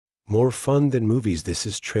More fun than movies, this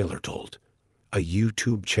is TrailerTold, a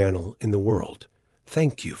YouTube channel in the world.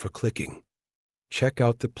 Thank you for clicking. Check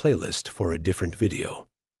out the playlist for a different video.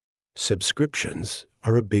 Subscriptions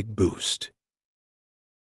are a big boost.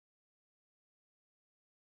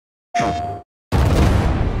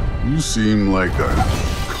 You seem like a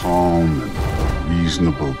calm and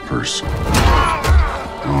reasonable person.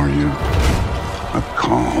 Are you? A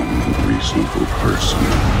calm and reasonable person.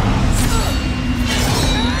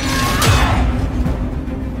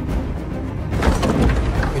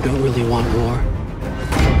 You don't really want war,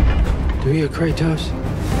 do you, Kratos?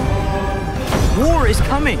 War is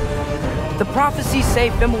coming! The prophecies say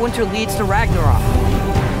Fimbulwinter leads to Ragnarok.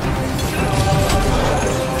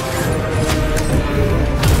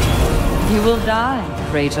 You will die,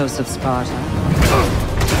 Kratos of Sparta.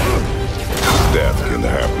 Death can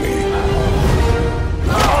have me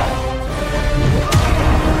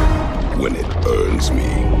when it earns me.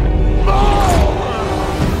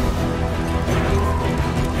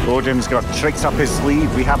 Odin's got tricks up his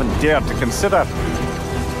sleeve we haven't dared to consider.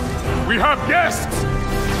 We have guests!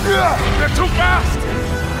 They're too fast!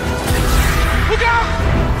 Look out!